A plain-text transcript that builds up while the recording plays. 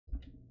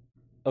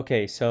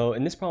Okay, so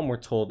in this problem, we're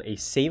told a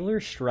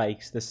sailor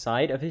strikes the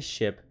side of his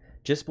ship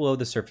just below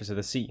the surface of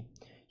the sea.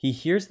 He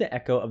hears the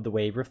echo of the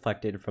wave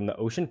reflected from the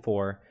ocean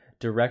floor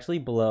directly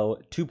below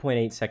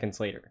 2.8 seconds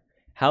later.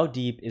 How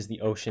deep is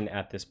the ocean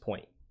at this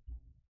point?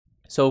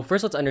 So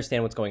first, let's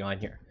understand what's going on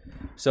here.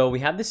 So we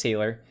have the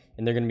sailor,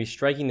 and they're going to be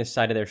striking the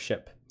side of their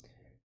ship.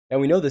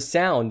 And we know the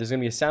sound, there's going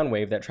to be a sound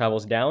wave that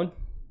travels down.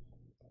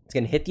 It's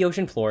going to hit the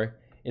ocean floor,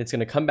 and it's going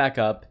to come back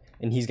up,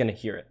 and he's going to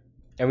hear it.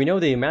 And we know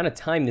the amount of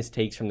time this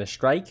takes from the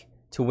strike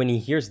to when he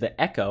hears the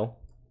echo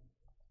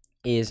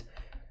is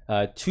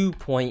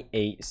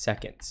 2.8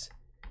 seconds.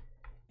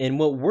 And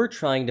what we're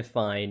trying to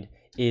find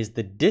is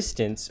the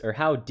distance, or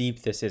how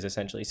deep this is,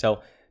 essentially.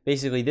 So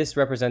basically, this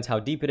represents how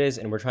deep it is,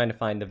 and we're trying to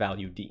find the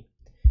value d.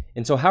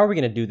 And so how are we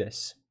going to do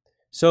this?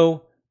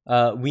 So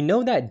we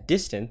know that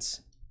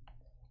distance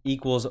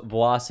equals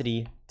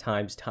velocity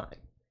times time.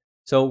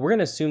 So we're going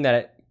to assume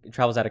that it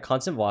travels at a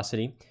constant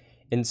velocity.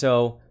 And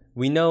so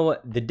we know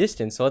the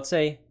distance. So let's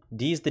say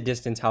d is the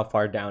distance, how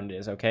far down it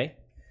is, okay?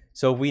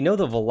 So if we know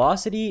the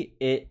velocity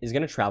it is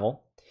going to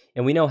travel,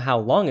 and we know how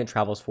long it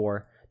travels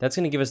for, that's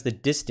going to give us the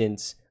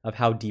distance of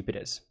how deep it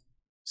is.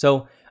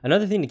 So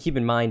another thing to keep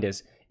in mind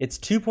is it's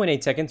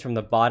 2.8 seconds from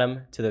the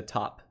bottom to the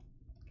top.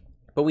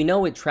 But we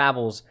know it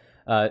travels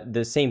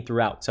the same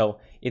throughout. So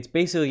it's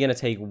basically going to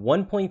take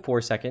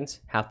 1.4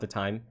 seconds, half the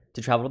time,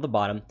 to travel to the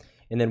bottom,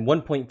 and then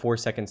 1.4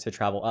 seconds to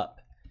travel up.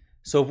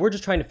 So if we're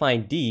just trying to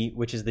find d,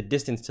 which is the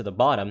distance to the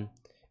bottom,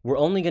 we're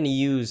only going to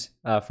use,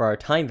 for our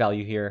time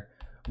value here,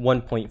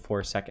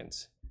 1.4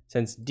 seconds.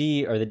 Since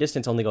d, or the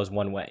distance, only goes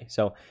one way.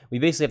 So we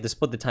basically have to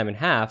split the time in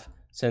half,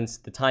 since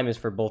the time is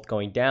for both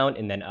going down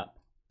and then up.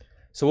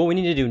 So what we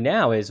need to do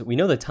now is, we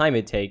know the time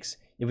it takes.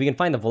 If we can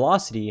find the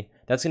velocity,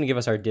 that's going to give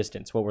us our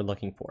distance, what we're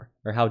looking for,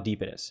 or how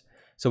deep it is.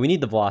 So we need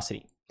the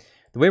velocity.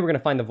 The way we're going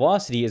to find the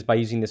velocity is by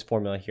using this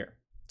formula here.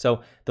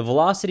 So the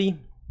velocity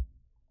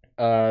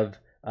of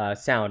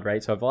sound,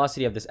 right? So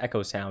velocity of this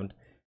echo sound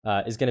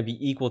is going to be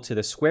equal to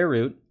the square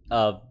root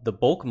of the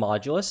bulk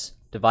modulus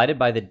divided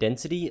by the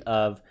density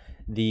of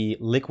the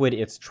liquid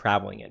it's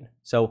traveling in.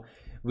 So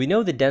we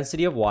know the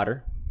density of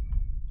water,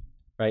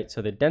 right?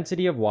 So the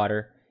density of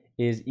water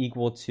is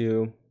equal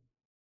to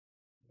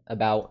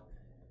about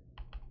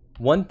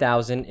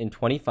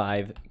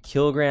 1,025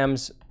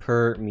 kilograms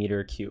per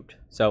meter cubed.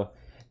 So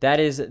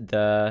that is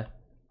the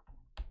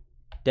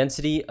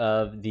density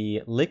of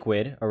the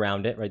liquid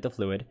around it, right? The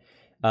fluid.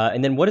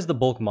 And then what is the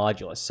bulk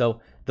modulus? So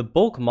the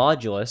bulk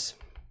modulus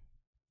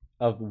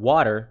of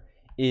water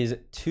is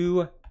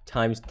 2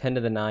 times 10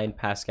 to the 9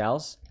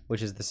 pascals,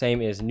 which is the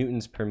same as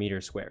newtons per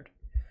meter squared.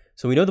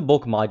 So we know the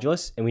bulk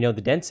modulus, and we know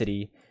the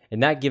density,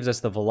 and that gives us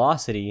the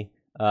velocity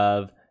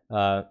of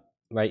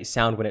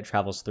sound when it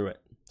travels through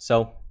it.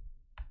 So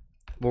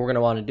what we're going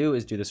to want to do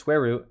is do the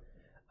square root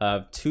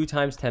of 2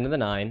 times 10 to the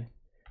 9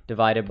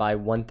 divided by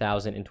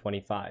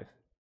 1,025.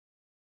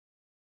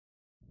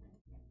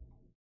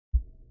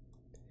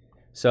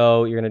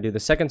 So you're going to do the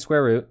second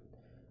square root,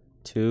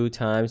 2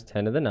 times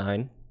 10 to the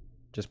 9,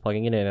 just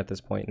plugging it in at this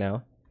point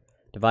now,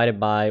 divided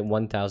by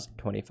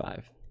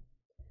 1,025.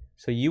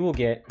 So you will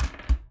get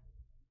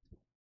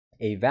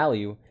a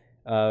value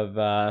of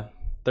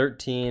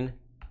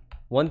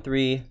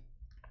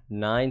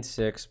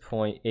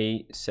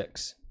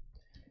 1396.86.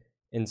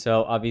 And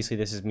so obviously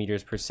this is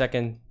meters per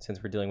second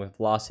since we're dealing with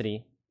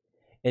velocity.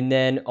 And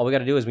then all we got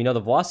to do is we know the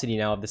velocity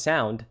now of the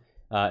sound,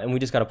 and we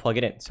just got to plug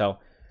it in. So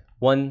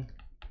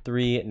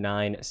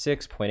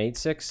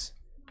 1396.86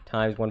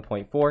 times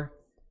 1.4,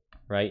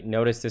 right?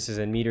 Notice this is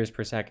in meters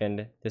per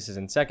second. This is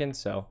in seconds,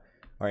 so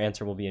our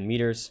answer will be in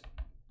meters.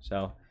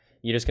 So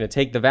you're just going to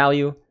take the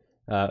value,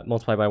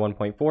 multiply by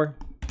 1.4,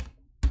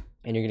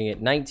 and you're going to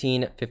get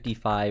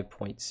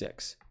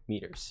 1955.6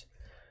 meters.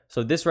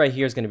 So this right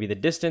here is going to be the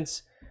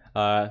distance,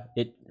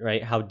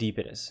 right? How deep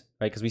it is,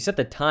 right? Because we set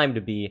the time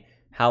to be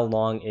how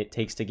long it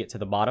takes to get to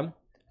the bottom.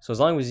 So as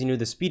long as you knew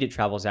the speed it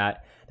travels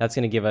at, that's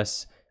going to give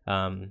us,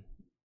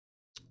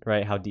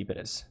 right, how deep it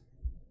is.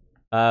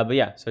 But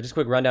yeah, so just a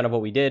quick rundown of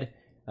what we did.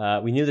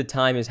 We knew the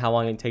time is how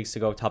long it takes to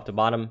go top to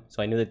bottom.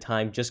 So I knew the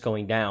time just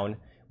going down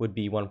would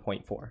be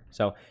 1.4.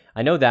 So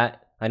I know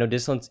that. I know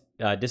distance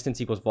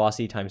equals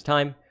velocity times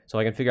time. So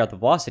I can figure out the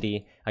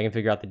velocity. I can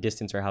figure out the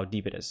distance, or how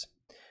deep it is.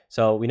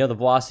 So we know the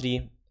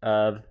velocity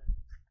of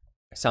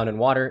sound in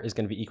water is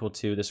going to be equal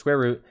to the square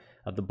root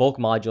of the bulk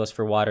modulus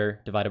for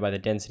water divided by the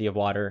density of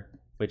water,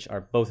 which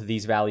are both of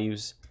these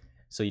values.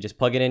 So you just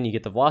plug it in, you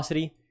get the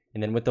velocity,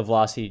 and then with the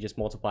velocity, you just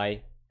multiply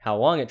how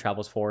long it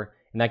travels for,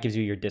 and that gives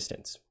you your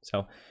distance.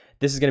 So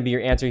this is going to be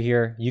your answer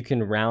here. You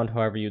can round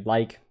however you'd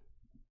like.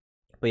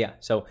 But yeah,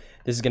 so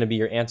this is going to be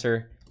your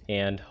answer,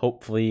 and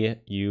hopefully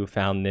you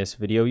found this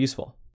video useful.